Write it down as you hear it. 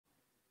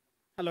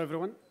Hello,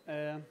 everyone.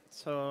 I'm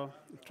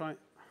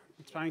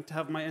trying to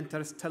have my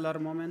interstellar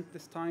moment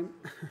this time.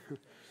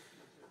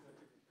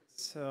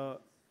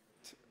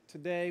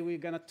 Today we're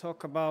going to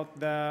talk about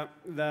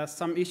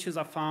some issues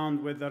I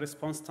found with the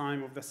response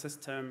time of the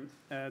system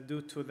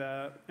due to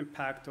the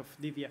impact of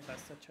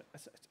DVFS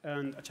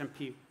and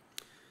HMP.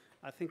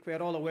 I think we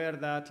are all aware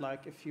that,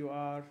 like, if you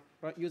are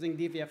using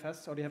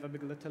DVFS or you have a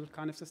big little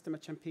kind of system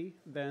HMP,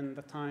 then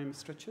the time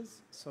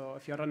stretches. So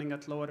if you're running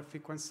at lower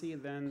frequency,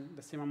 then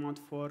the same amount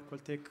of work will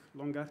take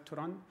longer to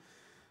run,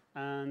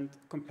 and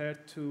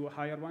compared to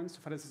higher ones. So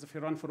for instance, if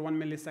you run for 1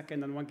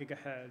 millisecond and 1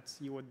 gigahertz,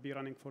 you would be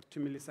running for 2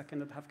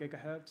 milliseconds at half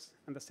gigahertz,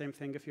 and the same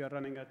thing if you are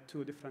running at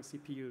 2 different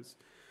CPUs.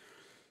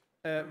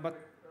 But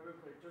real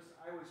quick,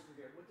 I always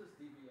forget, what does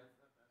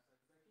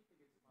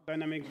DVFS?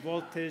 Dynamic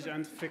voltage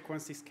and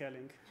frequency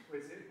scaling.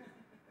 What is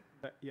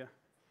it? Yeah.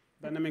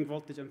 Dynamic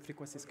voltage and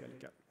frequency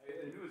scaling, yeah.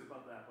 I knew it was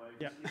about that, but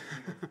yeah.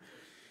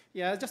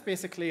 Yeah, it's just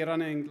basically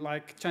running,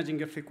 like, changing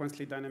your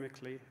frequency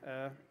dynamically.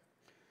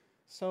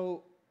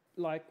 So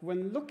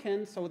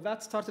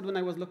that started when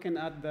I was looking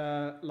at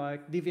the,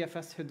 like,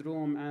 DVFS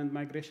headroom and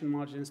migration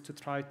margins to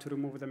try to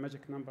remove the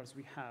magic numbers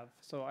we have.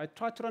 So I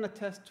tried to run a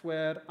test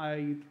where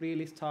I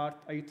really start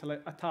a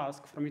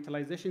task from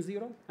utilization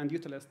 0 and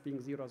utilist being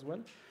 0 as well,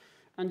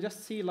 and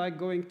just see, like,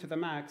 going to the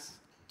max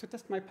to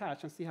test my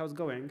patch and see how it's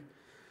going.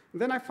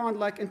 Then I found,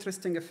 like,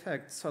 interesting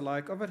effects. So,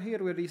 like, over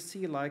here where you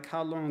see, like,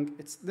 how long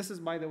this is,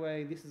 by the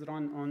way, this is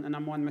run on an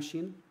M1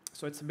 machine.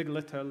 So it's a big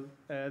little,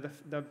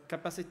 the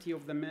capacity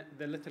of the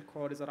little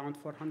core is around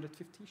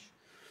 450-ish.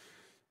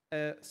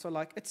 So,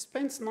 like, it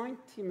spends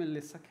 90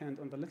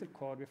 milliseconds on the little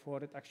core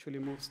before it actually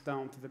moves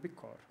down to the big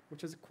core,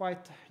 which is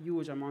quite a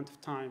huge amount of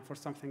time for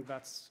something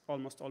that's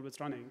almost always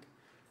running.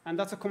 And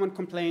that's a common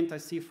complaint I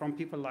see from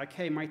people, like,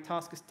 hey, my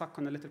task is stuck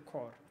on a little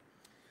core.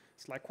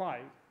 It's like,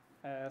 why?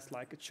 It's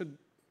like,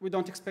 we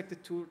don't expect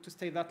it to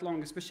stay that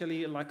long,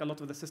 especially, like, a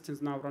lot of the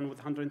systems now run with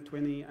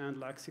 120 and,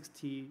 like,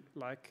 60,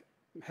 like,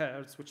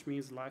 hertz, which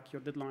means, like,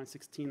 your deadline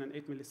 16 and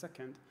 8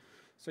 milliseconds.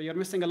 So you're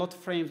missing a lot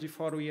of frames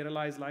before we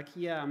realize, like,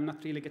 yeah, I'm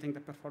not really getting the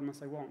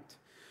performance I want.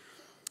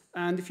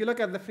 And if you look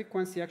at the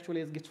frequency,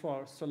 actually, it gets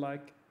worse. So,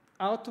 like,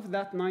 out of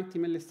that 90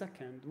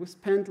 milliseconds, we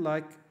spent,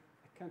 like,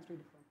 I can't read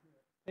it from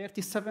here,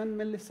 37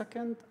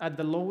 milliseconds at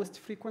the lowest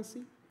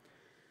frequency.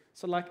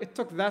 So, like, it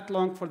took that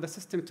long for the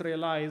system to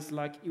realize,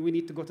 like, we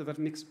need to go to the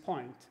next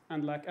point.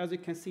 And, like, as you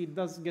can see, it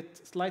does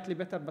get slightly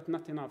better, but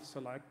not enough. So,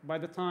 like, by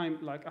the time,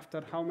 like,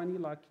 after how many,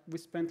 like, we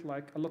spent,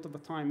 like, a lot of the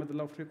time at the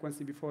low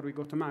frequency before we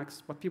go to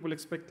max. But people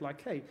expect,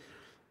 like, hey,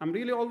 I'm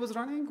really always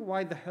running.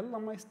 Why the hell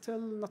am I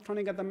still not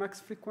running at the max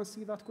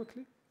frequency that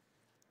quickly?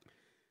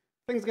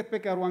 Things get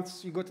bigger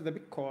once you go to the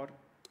big core.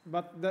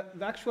 But the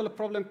actual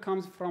problem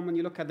comes from when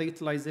you look at the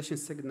utilization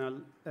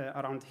signal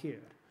around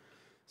here.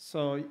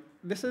 So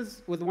this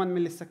is with 1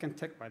 millisecond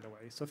tick, by the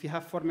way. So if you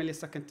have 4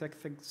 millisecond tick,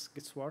 things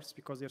gets worse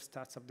because your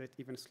stats update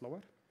even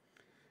slower.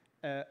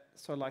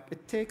 So, like,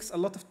 it takes a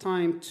lot of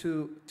time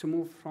to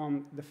move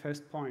from the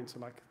first point. So,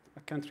 like,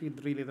 I can't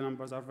read really, the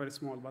numbers are very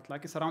small, but,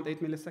 like, it's around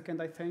 8 milliseconds,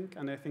 I think.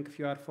 And I think if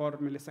you are 4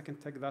 millisecond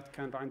tick, that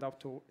can round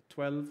up to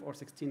 12 or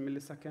 16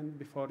 milliseconds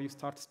before you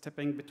start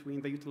stepping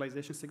between the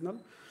utilization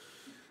signal.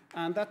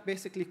 And that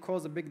basically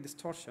causes a big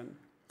distortion,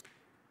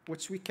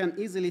 which we can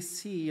easily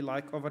see,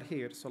 like, over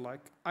here. So,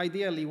 like,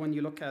 ideally, when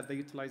you look at the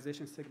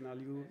utilization signal,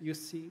 you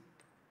see.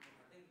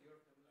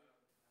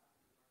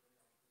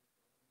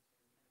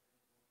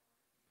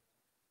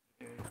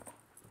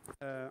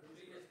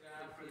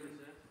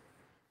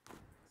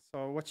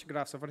 So which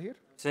graphs over here?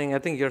 Saying, I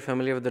think you're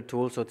familiar with the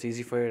tool, so it's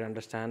easy for you to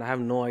understand. I have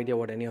no idea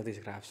what any of these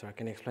graphs are.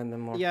 Can you explain them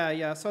more?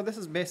 Yeah. So this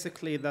is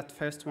basically, that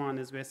first one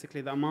is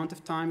basically the amount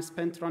of time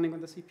spent running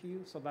on the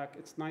CPU. So, like,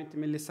 it's 90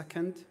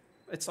 milliseconds.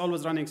 It's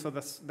always running, so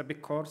that's the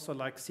big core. So,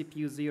 like,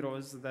 CPU 0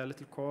 is the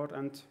little core,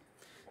 and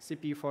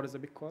CPU 4 is the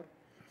big core.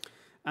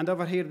 And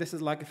over here, this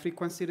is like a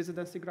frequency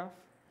residency graph.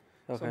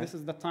 Okay. So this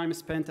is the time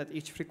spent at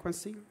each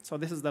frequency. So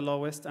this is the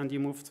lowest, and you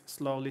move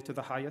slowly to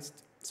the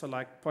highest. So,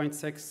 like,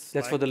 0.6. That's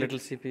like, for the little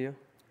CPU?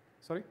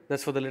 Sorry?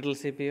 That's for the little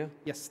CPU?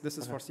 Yes, this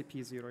is for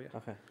CPU 0, yeah.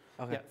 Okay.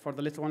 Yeah, for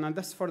the little one. And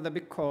this for the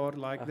big core,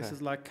 like, this is,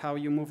 like, how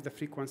you move the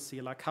frequency,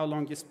 like, how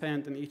long you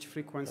spend in each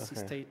frequency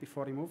state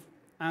before you move.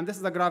 And this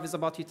is the graph is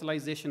about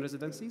utilization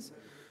residencies.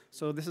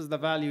 So this is the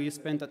value you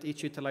spend at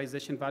each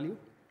utilization value.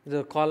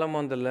 The column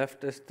on the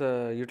left is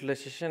the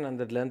utilization, and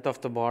the length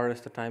of the bar is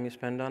the time you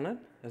spend on it?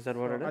 Is that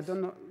what it is? I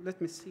don't know. Let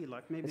me see.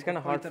 Like, maybe it's kind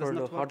of hard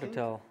to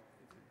tell.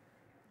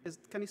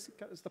 Can you see?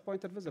 Is the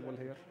pointer visible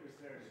here?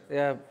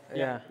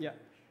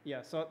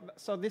 Yeah.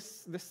 So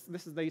this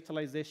is the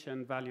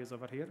utilization values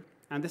over here,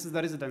 and this is the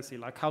residency,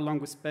 like how long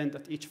we spend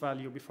at each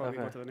value before we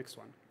go to the next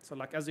one. So,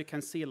 like, as you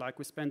can see, like,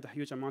 we spend a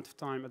huge amount of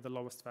time at the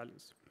lowest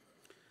values.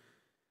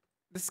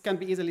 This can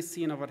be easily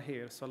seen over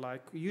here. So,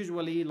 like,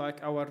 usually,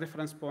 like, our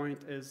reference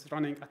point is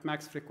running at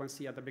max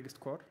frequency at the biggest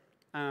core,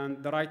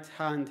 and the right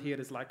hand here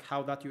is, like,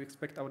 how that you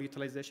expect our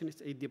utilization.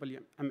 It's a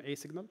WMA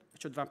signal.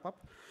 It should ramp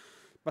up.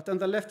 But on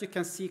the left, you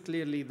can see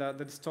clearly the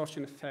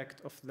distortion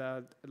effect of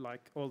the,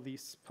 like, all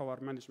these power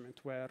management,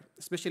 where,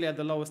 especially at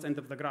the lowest end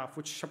of the graph,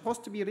 which is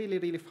supposed to be really,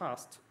 really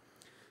fast,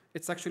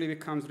 it actually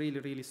becomes really,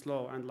 really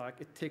slow, and like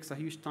it takes a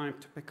huge time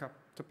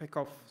to pick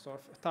off. So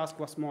if a task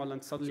was small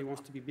and suddenly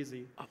wants to be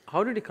busy.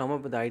 How did you come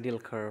up with the ideal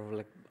curve,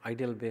 like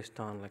ideal based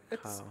on like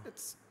how?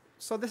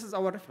 So this is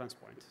our reference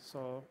point.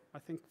 So I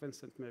think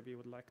Vincent maybe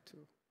would like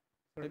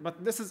to,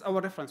 but this is our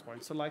reference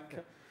point. So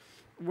like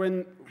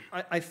when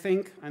I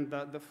think, and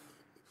the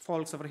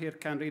folks over here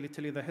can really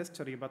tell you the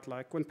history, but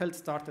like when Pelt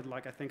started,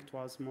 like I think it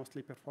was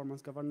mostly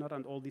performance governor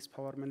and all these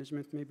power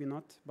management, maybe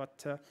not,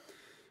 but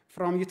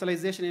from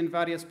utilization in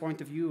various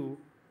point of view,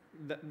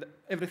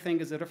 everything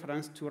is a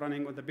reference to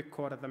running on the big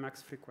core at the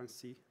max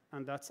frequency,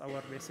 and that's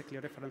our basically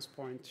reference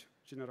point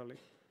generally.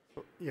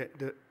 Yeah,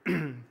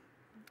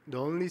 the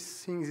only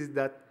thing is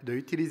that the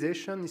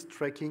utilization is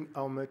tracking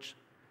how much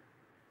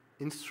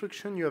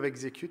instruction you have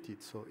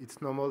executed. So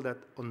it's normal that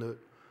on a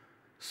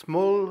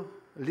small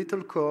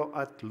little core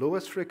at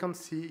lowest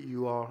frequency,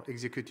 you are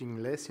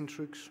executing less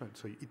instruction,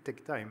 so it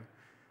takes time.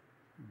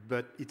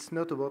 But it's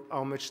not about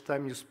how much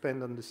time you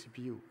spend on the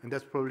CPU. And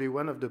that's probably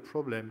one of the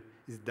problems,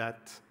 is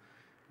that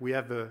we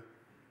have a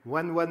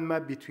one-one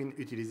map between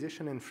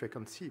utilization and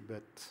frequency,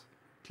 but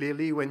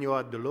clearly when you are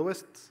at the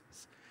lowest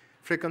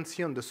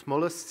frequency on the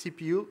smallest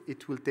CPU,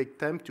 it will take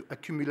time to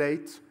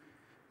accumulate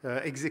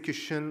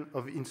execution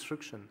of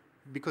instruction,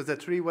 because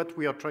that's really what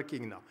we are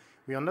tracking now.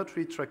 We are not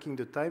really tracking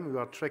the time, we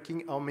are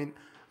tracking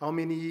how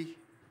many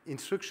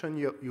instructions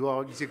you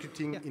are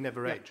executing in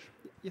average.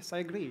 Yeah. Yes, I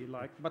agree.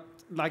 But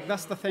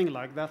that's the thing.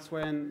 That's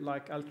when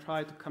I'll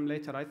try to come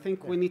later. I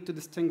think we need to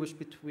distinguish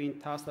between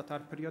tasks that are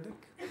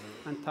periodic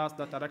and tasks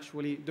that are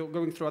actually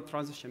going through a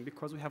transition,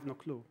 because we have no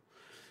clue.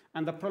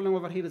 And the problem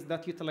over here is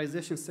that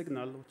utilization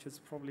signal, which is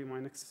probably my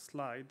next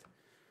slide,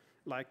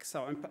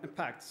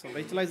 impact. So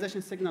the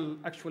utilization signal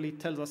actually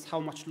tells us how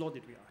much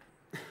loaded we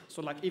are.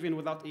 So even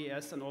without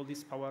ES and all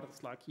these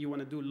powers, you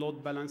want to do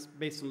load balance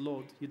based on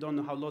load. You don't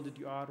know how loaded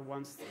you are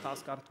once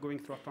tasks are going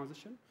through a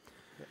transition.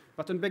 Yeah.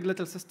 But in big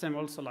little system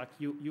also,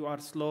 you are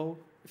slow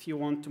if you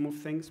want to move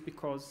things,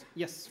 because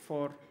yes,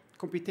 for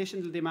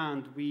computational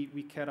demand,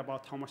 we care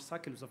about how much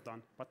cycles have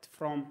done. But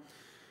from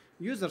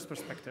user's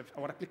perspective,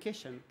 our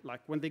application,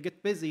 when they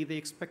get busy, they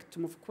expect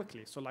to move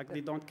quickly. So they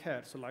don't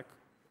care. So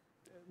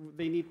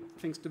they need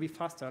things to be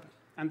faster.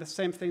 And the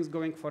same thing's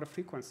going for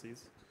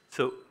frequencies.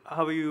 So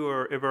have you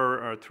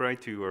ever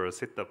tried to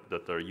set up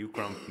that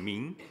uclamp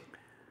mean?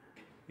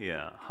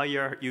 Yeah,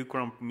 higher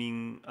uclamp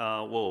mean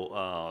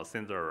will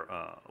set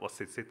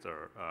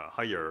a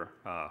higher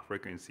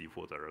frequency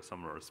for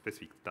some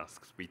specific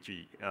tasks which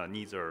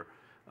needs a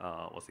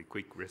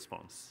quick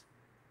response.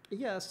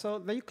 Yeah, so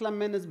the uclamp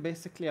min is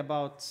basically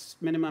about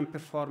minimum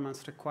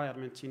performance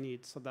requirement you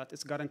need, so that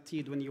it's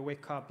guaranteed when you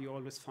wake up, you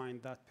always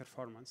find that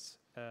performance.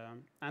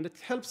 And it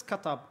helps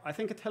cut up. I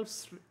think it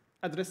helps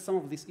address some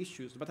of these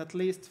issues, but at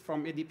least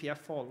from ADPF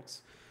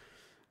folks,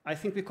 I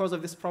think because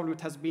of this problem,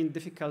 it has been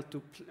difficult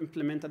to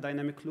implement a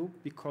dynamic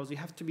loop, because you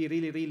have to be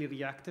really, really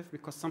reactive,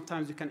 because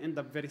sometimes you can end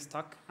up very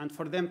stuck, and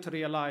for them to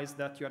realize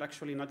that you're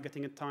actually not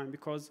getting in time,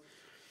 because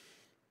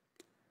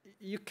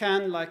you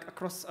can,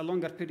 across a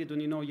longer period when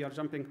you know you're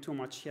jumping too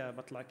much,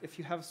 but if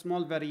you have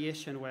small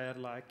variation where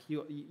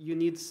you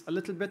need a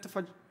little bit of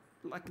a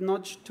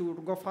nudge to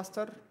go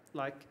faster,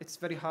 it's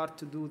very hard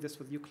to do this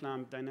with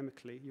uclamp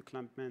dynamically,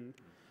 uclamp min.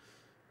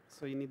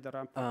 So you need the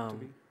ramp up to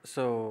be.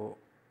 So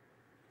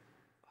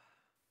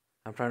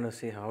I'm trying to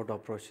see how to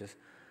approach this.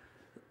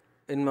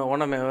 In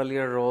one of my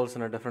earlier roles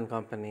in a different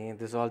company,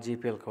 this is all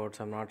GPL code,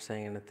 so I'm not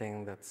saying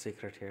anything that's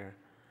secret here.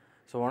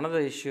 So one of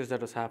the issues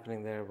that was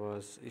happening there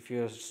was, if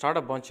you start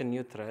a bunch of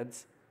new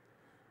threads,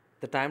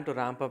 the time to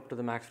ramp up to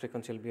the max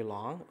frequency will be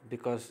long,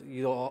 because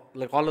all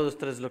of those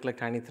threads look like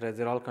tiny threads.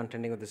 They're all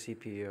contending with the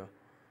CPU.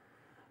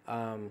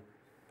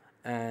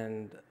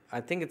 And I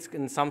think it's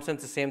in some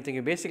sense the same thing.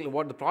 You basically,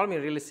 what the problem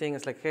you're really seeing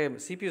is hey,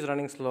 CPU is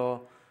running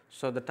slow,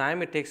 so the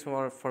time it takes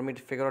for me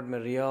to figure out my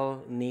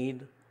real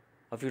need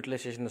of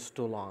utilization is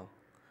too long.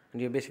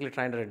 And you're basically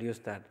trying to reduce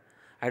that.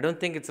 I don't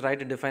think it's right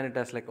to define it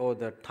as oh,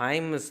 the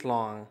time is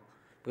long,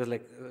 because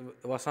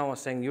Wassam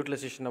was saying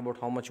utilization about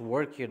how much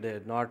work you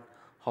did, not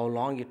how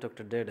long you took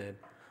to do it.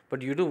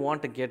 But you do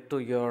want to get to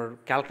your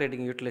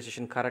calculating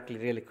utilization correctly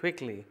really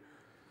quickly.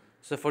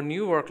 So for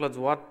new workloads,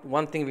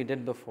 one thing we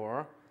did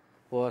before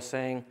was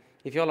saying,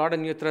 if you have a lot of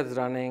new threads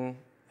running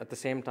at the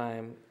same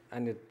time,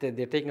 and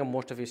they're taking up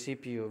most of your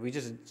CPU, we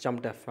just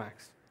jumped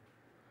Fmax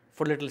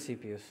for little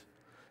CPUs.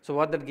 So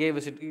what that gave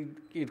is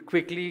it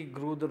quickly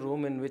grew the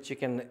room in which you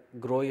can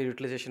grow your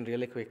utilization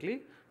really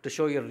quickly to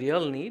show your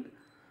real need,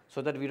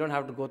 so that we don't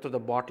have to go through the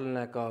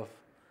bottleneck of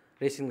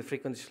raising the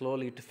frequency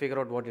slowly to figure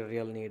out what your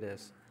real need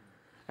is.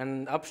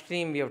 And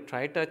upstream, we have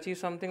tried to achieve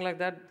something like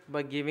that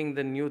by giving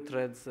the new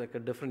threads a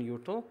different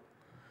util.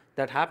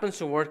 That happens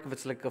to work if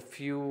it's a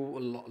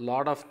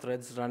lot of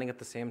threads running at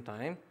the same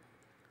time,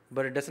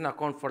 but it doesn't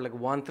account for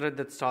one thread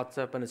that starts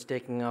up and is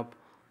taking up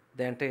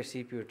the entire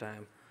CPU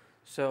time.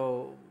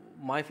 So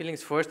my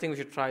feelings, first thing we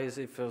should try is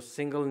if a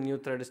single new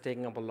thread is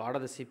taking up a lot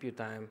of the CPU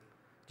time,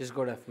 just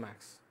go to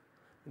Fmax,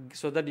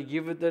 so that you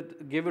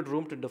give it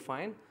room to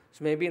define.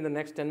 So maybe in the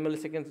next 10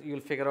 milliseconds, you'll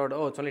figure out,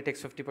 oh, it only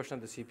takes 50%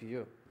 of the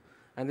CPU.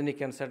 And then you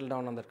can settle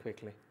down on that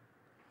quickly.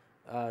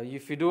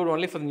 If you do it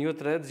only for the new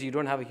threads, you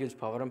don't have a huge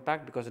power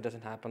impact because it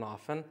doesn't happen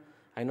often.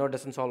 I know it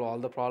doesn't solve all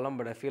the problem,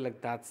 but I feel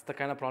like that's the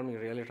kind of problem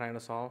you're really trying to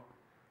solve.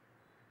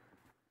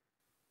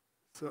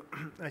 So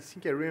I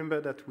think I remember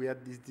that we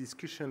had this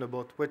discussion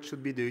about what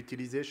should be the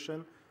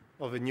utilization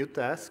of a new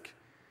task.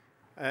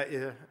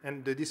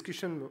 And the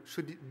discussion,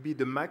 should it be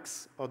the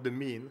max or the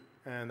mean?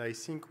 And I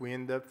think we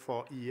end up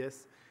for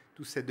ES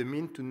to set the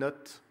mean to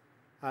not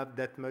have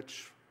that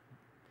much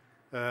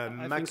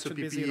max OPP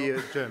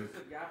jump.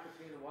 The gap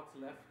between what's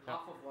left,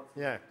 half of what's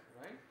left,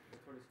 right?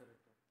 That's what he said.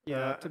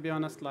 Yeah, to be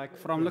honest, like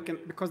from looking,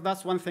 because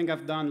that's one thing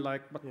I've done,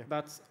 like, but Yeah.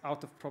 that's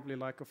out of probably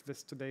like of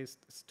this today is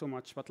it's too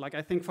much. But like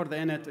I think for the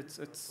init,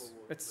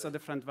 it's a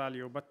different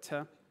value.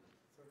 But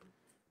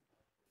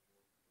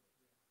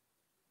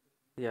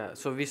Yeah,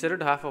 so we set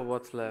it half of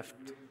what's left.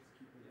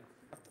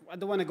 I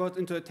don't want to go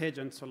into a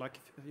tangent. So like,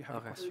 if you have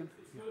Okay. a question.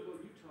 It's not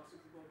about new tasks,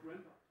 it's about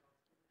ramp up.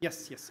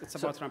 Yes, it's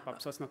about ramp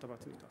up, so it's not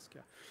about new task.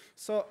 Yeah.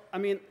 So I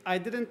mean, I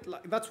didn't.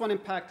 Like, that's one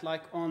impact.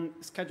 Like on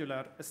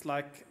scheduler, it's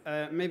like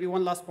maybe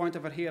one last point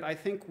over here. I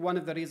think one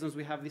of the reasons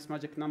we have these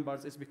magic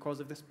numbers is because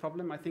of this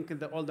problem. I think in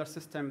the older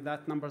system,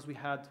 that numbers we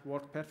had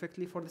worked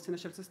perfectly for this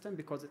initial system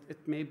because it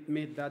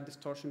made that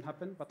distortion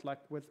happen. But like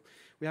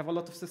we have a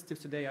lot of systems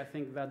today, I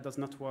think that does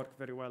not work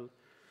very well.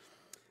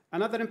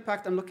 Another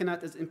impact I'm looking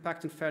at is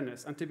impact on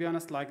fairness. And to be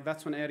honest, like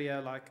that's one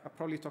area, like I'm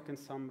probably talking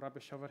some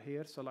rubbish over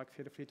here, so like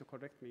feel free to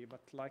correct me.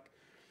 But like,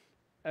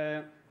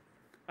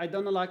 I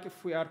don't know like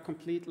if we are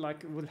complete,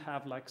 like we'll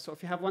have like, so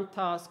if you have one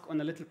task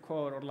on a little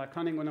core or like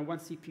running on a one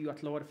CPU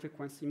at lower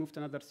frequency, move to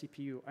another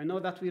CPU. I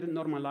know that we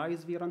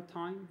normalize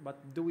vRuntime,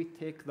 but do we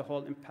take the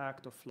whole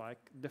impact of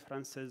like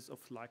differences of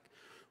like,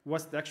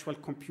 what's the actual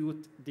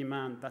compute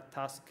demand that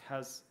task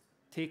has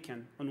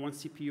taken on one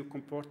CPU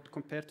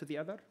compared to the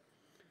other?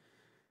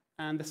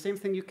 And the same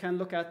thing you can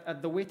look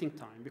at the waiting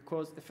time,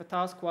 because if a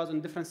task was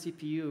on different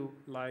CPU,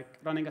 like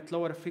running at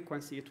lower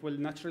frequency, it will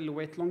naturally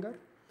wait longer.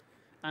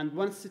 And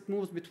once it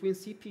moves between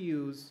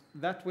CPUs,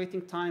 that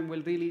waiting time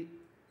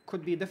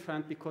could be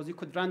different because you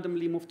could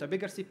randomly move to a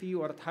bigger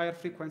CPU or at higher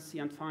frequency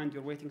and find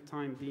your waiting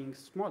time being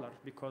smaller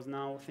because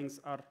now things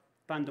are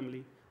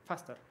randomly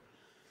faster.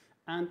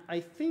 And I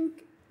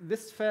think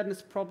this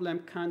fairness problem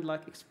can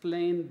like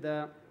explain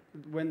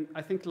when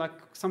I think like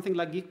something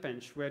like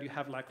Geekbench, where you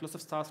have like lots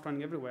of tasks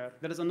running everywhere,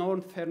 there is a known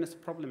fairness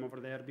problem over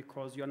there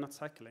because you're not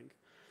cycling.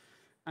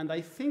 And I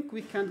think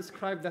we can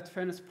describe that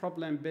fairness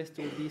problem based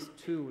on these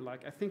two.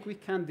 Like I think we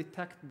can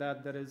detect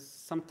that there is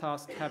some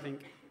task having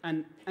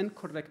an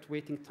incorrect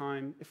waiting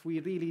time if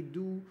we really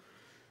do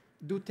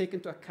take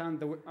into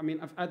account I'm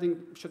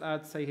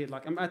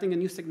adding a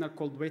new signal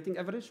called waiting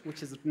average,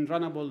 which is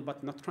runnable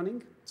but not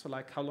running. So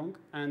like how long?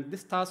 And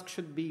this task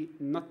should be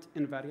not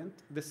invariant.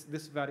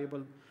 This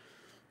variable,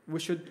 we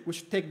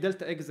should take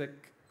delta exec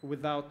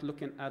without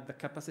looking at the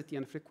capacity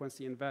and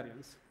frequency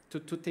invariance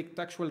to take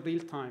the actual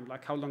real time,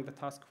 like how long the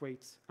task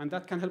waits. And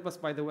that can help us,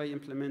 by the way,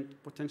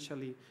 implement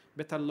potentially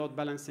better load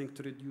balancing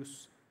to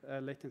reduce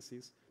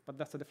latencies. But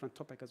that's a different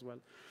topic as well.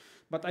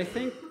 But I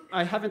think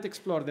I haven't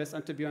explored this,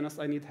 and to be honest,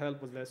 I need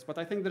help with this. But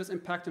I think there is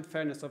impact and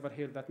fairness over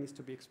here that needs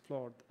to be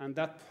explored. And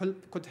that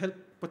could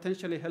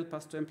potentially help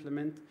us to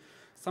implement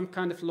some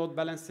kind of load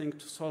balancing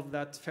to solve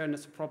that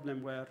fairness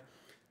problem where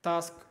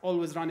task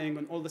always running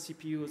on all the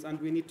CPUs, and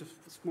we need to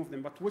smooth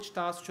them. But which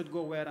task should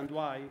go where and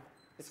why?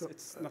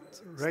 It's not.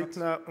 Right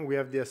now, we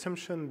have the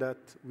assumption that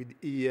with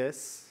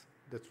EES,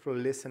 that's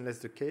probably less and less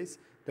the case,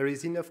 there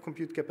is enough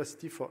compute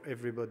capacity for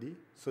everybody.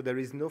 So there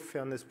is no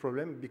fairness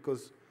problem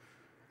because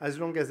as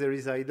long as there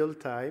is idle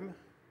time,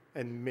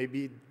 and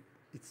maybe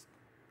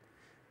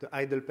the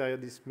idle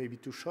period is maybe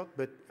too short,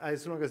 but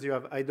as long as you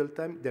have idle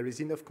time, there is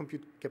enough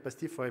compute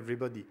capacity for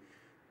everybody.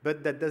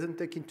 But that doesn't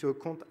take into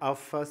account how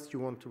fast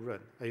you want to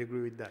run. I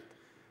agree with that.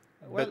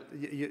 Well, but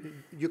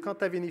you can't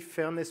have any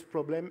fairness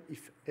problem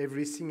if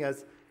everything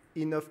has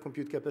enough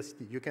compute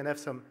capacity. You can have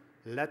some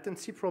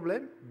latency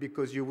problem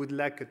because you would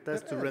like a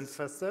task to run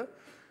faster,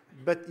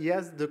 but he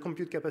has the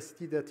compute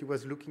capacity that he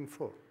was looking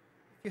for.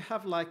 You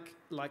have like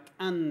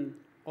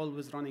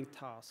always running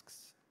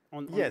tasks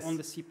on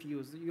the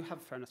CPUs. You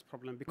have fairness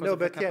problem because of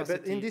the capacity.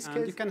 But in this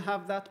case, you can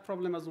have that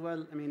problem as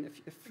well. I mean,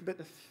 if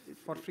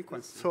for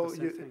frequency. So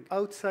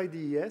outside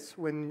EES,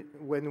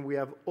 when we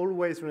have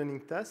always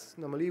running tasks,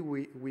 normally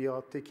we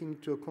are taking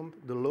into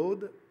account the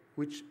load,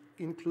 which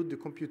include the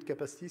compute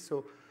capacity.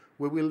 So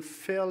we will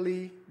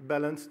fairly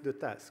balance the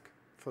task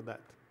for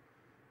that.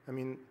 I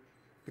mean,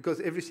 because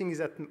everything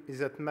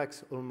is at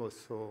max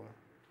almost. So.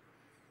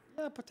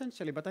 Yeah,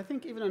 potentially, but I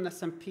think even on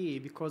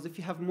SMP, because if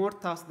you have more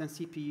tasks than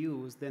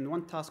CPUs, then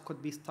one task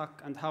could be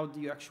stuck, and how do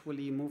you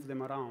actually move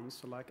them around?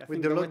 So, like, I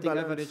think the weighting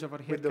average over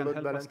here can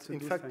help us to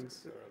do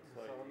things.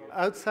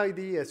 Outside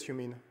ES, you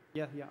mean?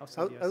 Yeah,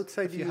 outside ES.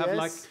 Outside if you ES, have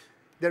like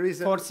there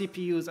is 4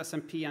 CPUs,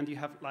 SMP, and you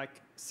have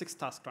like 6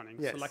 tasks running.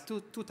 Yes. So like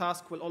two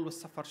tasks will always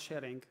suffer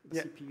sharing the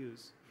Yeah.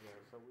 CPUs.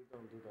 So we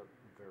don't do that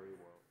very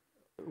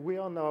well. We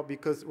are now,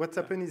 because what's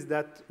happened is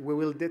that we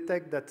will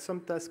detect that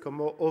some tasks are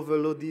more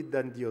overloaded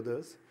than the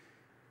others.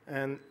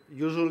 And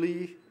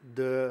usually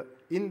the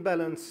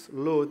imbalance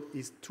load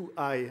is too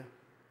high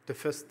the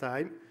first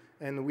time.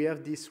 And we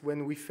have this,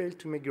 when we fail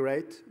to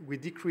migrate, we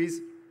decrease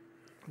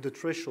the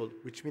threshold,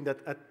 which means that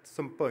at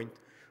some point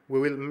we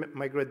will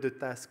migrate the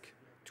task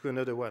to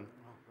another one.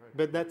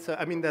 But that's,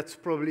 I mean, that's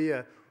probably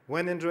a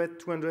 100,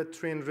 200,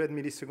 300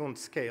 millisecond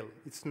scale.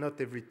 It's not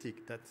every tick.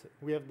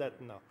 We have that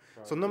now.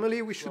 So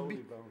normally we should be,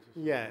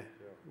 yeah,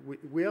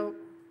 we are,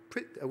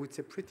 I would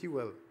say pretty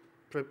well,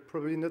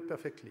 probably not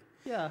perfectly.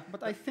 Yeah,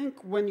 but I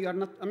think when you are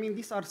not, I mean,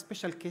 these are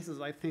special cases,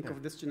 I think,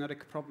 of this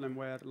generic problem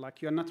where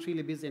like you're not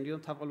really busy and you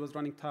don't have always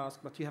running tasks,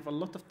 but you have a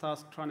lot of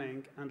tasks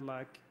running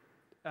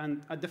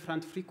and a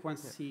different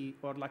frequency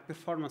or like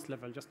performance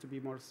level, just to be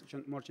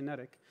more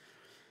generic.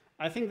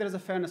 I think there is a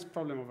fairness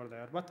problem over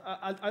there, but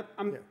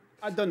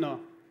I don't know.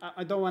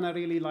 I don't want to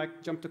really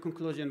like jump to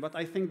conclusion, but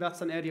I think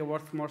that's an area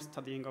worth more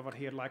studying over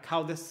here, like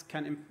how this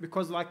can,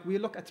 because like we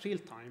look at real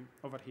time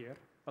over here,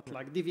 but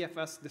like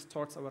DVFS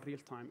distorts our real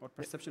time or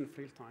perception of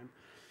real time.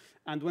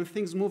 And when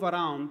things move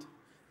around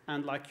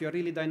and like you're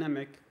really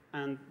dynamic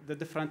and the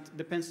different,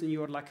 depends on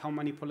your like how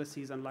many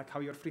policies and like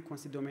how your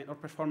frequency domain or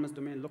performance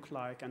domain look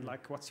like and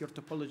like what's your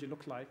topology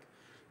look like,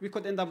 we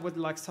could end up with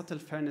like subtle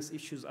fairness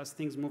issues as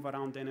things move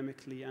around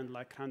dynamically and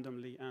like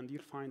randomly, and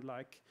you'll find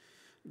like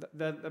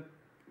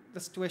the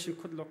situation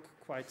could look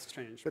quite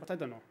strange, but I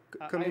don't know.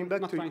 Coming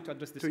back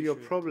to your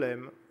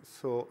problem,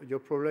 so your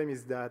problem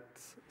is that,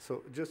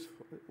 so just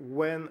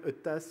when a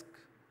task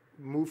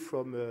moves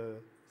from a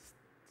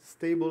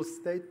stable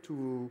state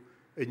to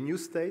a new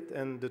state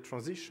and the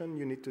transition,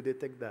 you need to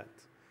detect that.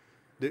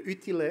 The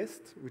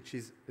utilest, which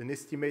is an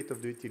estimate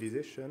of the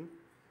utilization,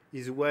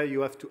 is where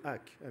you have to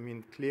act. I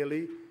mean,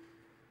 clearly,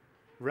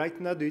 right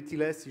now the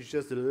utilest is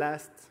just the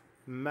last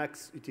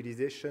max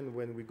utilization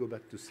when we go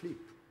back to sleep.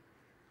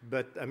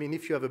 But I mean,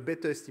 if you have a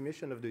better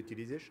estimation of the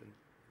utilization.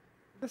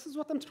 This is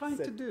what I'm trying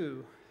to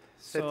do.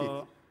 Set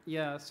it.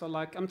 Yeah, so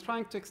like I'm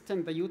trying to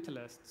extend the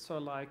utilist. So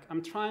like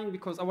I'm trying,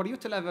 because our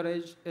util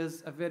average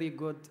is a very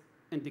good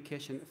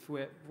indication.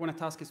 When a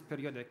task is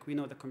periodic, we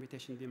know the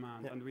computation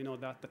demand, and we know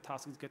that the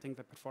task is getting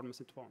the performance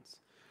it wants.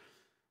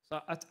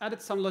 So I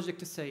added some logic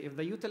to say if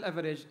the util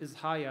average is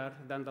higher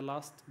than the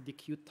last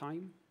dequeued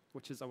time,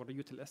 which is our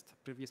utilist,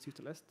 previous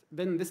utilist,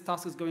 then this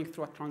task is going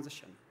through a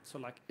transition. So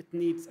like it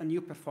needs a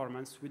new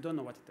performance. We don't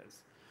know what it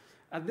is.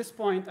 At this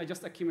point, I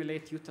just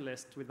accumulate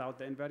utilist without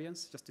the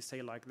invariance, just to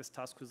say like this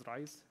task will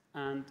rise.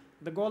 And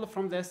the goal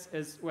from this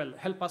is, well,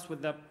 help us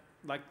with the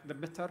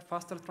better,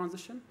 faster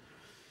transition,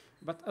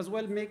 but as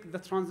well make the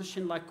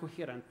transition like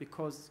coherent,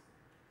 because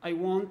I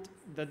want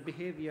that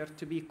behavior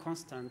to be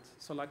constant.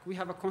 So like we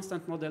have a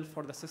constant model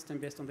for the system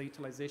based on the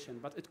utilization,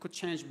 but it could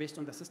change based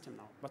on the system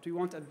now. But we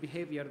want a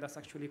behavior that's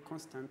actually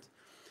constant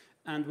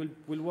and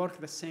will work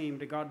the same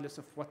regardless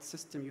of what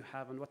system you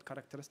have and what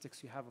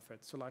characteristics you have of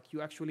it. So like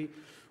you actually,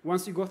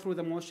 once you go through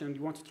the motion,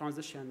 you want to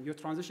transition, your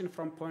transition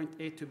from point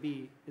A to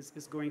B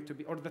is going to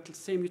be, or the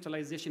same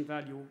utilization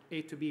value,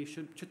 A to B,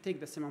 should take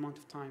the same amount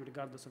of time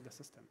regardless of the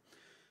system.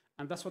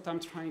 And that's what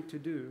I'm trying to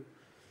do.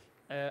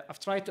 I've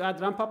tried to add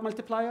ramp-up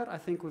multiplier. I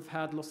think we've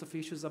had lots of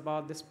issues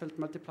about this built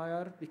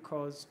multiplier,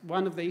 because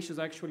one of the issues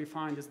I actually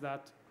find is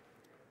that,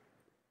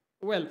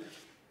 well,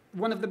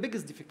 one of the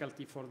biggest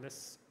difficulty for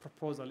this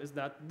proposal is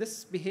that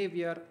this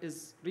behavior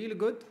is really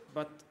good,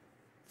 but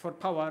for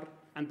power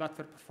and bad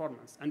for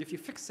performance. And if you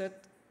fix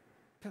it,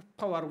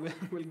 power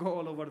will go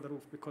all over the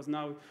roof, because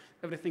now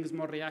everything is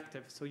more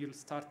reactive, so you'll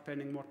start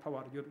burning more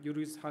power. You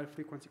use high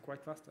frequency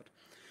quite faster.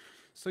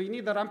 So you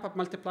need a ramp-up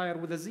multiplier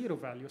with a 0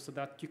 value so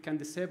that you can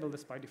disable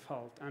this by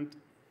default. And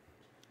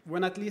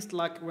when at least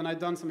like when I've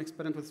done some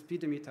experiment with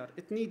speedometer,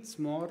 it needs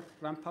more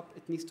ramp-up.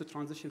 It needs to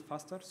transition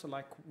faster. So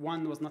like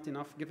 1 was not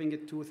enough. Giving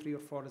it 2, 3, or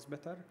 4 is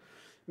better.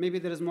 Maybe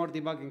there is more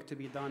debugging to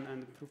be done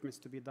and improvements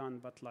to be done.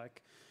 But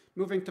like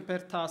moving to per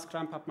task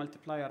ramp-up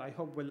multiplier, I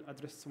hope will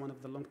address one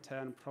of the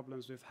long-term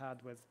problems we've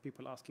had with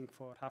people asking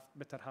for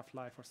better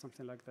half-life or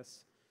something like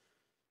this.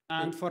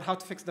 And for how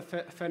to fix the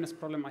fairness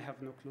problem, I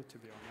have no clue, to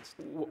be honest.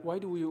 Why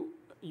do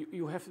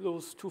you have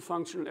those two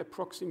functions,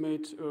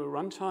 approximate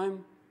runtime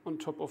on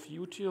top of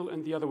util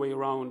and the other way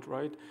around,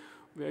 right?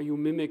 Where you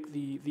mimic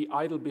the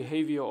idle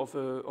behavior of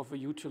a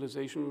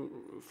utilization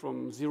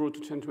from 0 to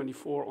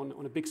 1024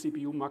 on a big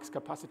CPU max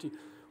capacity.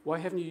 Why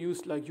haven't you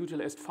used like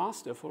utilest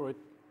faster for it,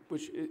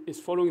 which is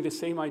following the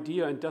same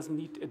idea and doesn't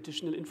need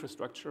additional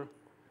infrastructure?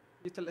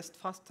 Utilist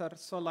faster.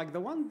 So like the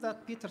one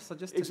that Peter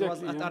suggested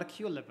was at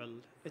RQ level.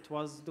 It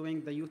was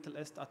doing the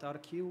utilist at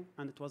RQ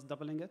and it was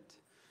doubling it.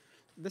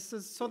 This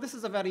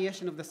is a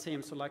variation of the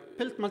same. So like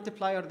PILT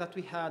multiplier that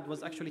we had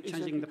was actually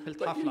changing the PILT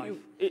half-life.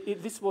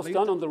 This was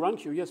done on the run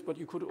queue, yes, but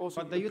you could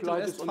also But the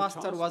apply this util on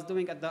faster task. was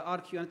doing at the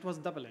RQ and it was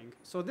doubling.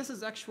 So this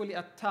is actually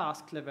at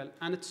task level,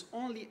 and it's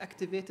only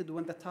activated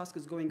when the task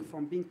is going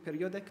from being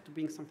periodic to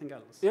being something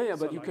else. Yeah, yeah,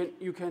 so but like,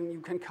 you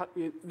can cut.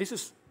 This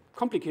is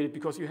complicated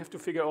because you have to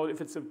figure out if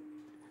it's a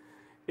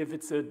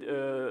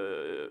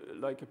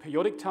like a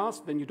periodic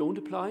task, then you don't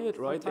apply it,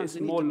 right? Sometimes There's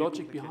you need more to be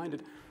logic behind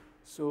it.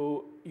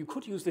 So you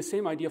could use the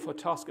same idea for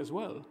task as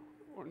well,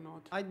 or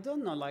not? I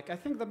don't know. Like I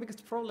think the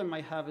biggest problem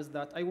I have is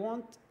that I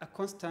want a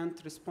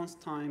constant response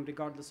time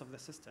regardless of the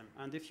system.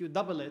 And if you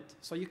double it,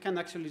 so you can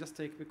actually just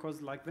take,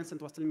 because like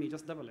Vincent was telling me,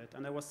 just double it.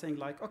 And I was saying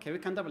like, okay, we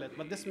can double it,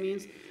 but this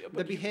means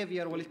the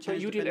behavior will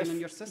change depending on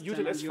your system.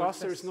 Util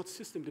faster is not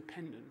system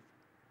dependent.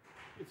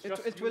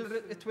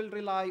 It will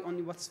rely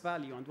on what's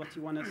value and what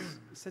you want to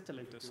settle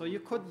into. So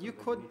you could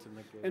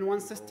in one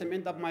system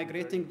end up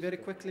migrating very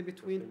quickly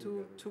between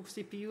two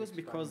CPUs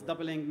because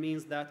doubling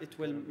means that it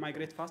will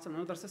migrate faster. In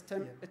another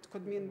system, it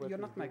could mean you're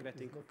not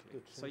migrating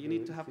quickly. So you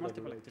need to have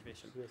multiple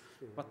activation.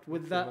 But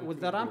with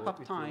the ramp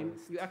up time,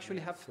 you actually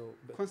have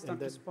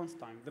constant response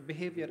time. The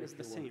behavior is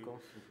the same.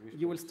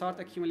 You will start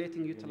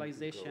accumulating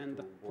utilization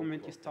the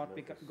moment you start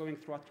going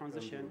through a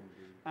transition.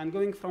 And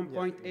going from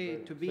point A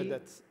to B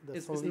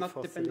is not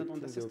dependent on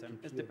the system.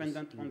 It's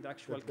dependent on the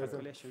actual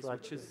calculations,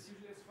 which is...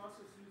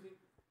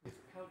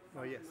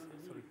 Oh, yes.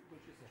 Sorry.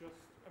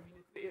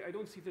 I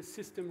don't see the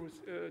system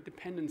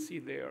dependency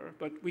there,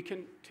 but we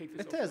can take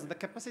this. It is. The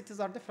capacities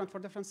are different for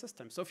different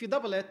systems. So if you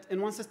double it,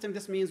 in one system,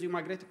 this means you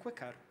migrate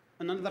quicker.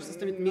 In another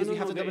system, it means you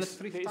have to double it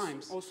 3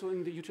 times. Also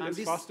in the util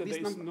faster, there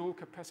is no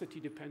capacity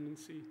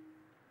dependency.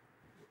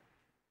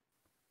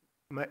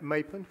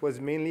 My point was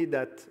mainly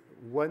that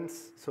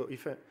once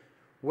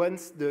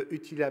the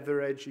util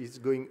average is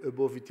going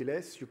above util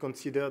S, you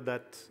consider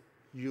that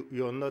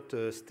you're not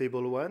a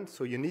stable one,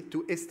 so you need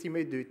to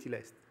estimate the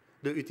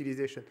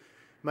utilization.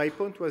 My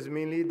point was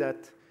mainly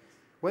that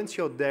once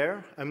you're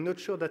there, I'm not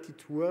sure that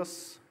it's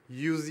worth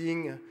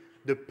using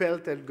the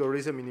PELT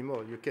algorithm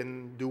anymore. You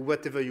can do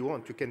whatever you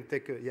want. You can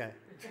take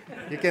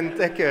you can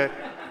take a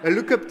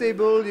lookup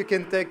table. You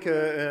can take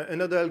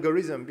another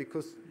algorithm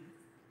because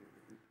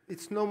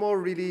it's no more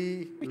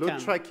really load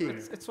tracking.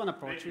 It's one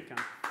approach. We can.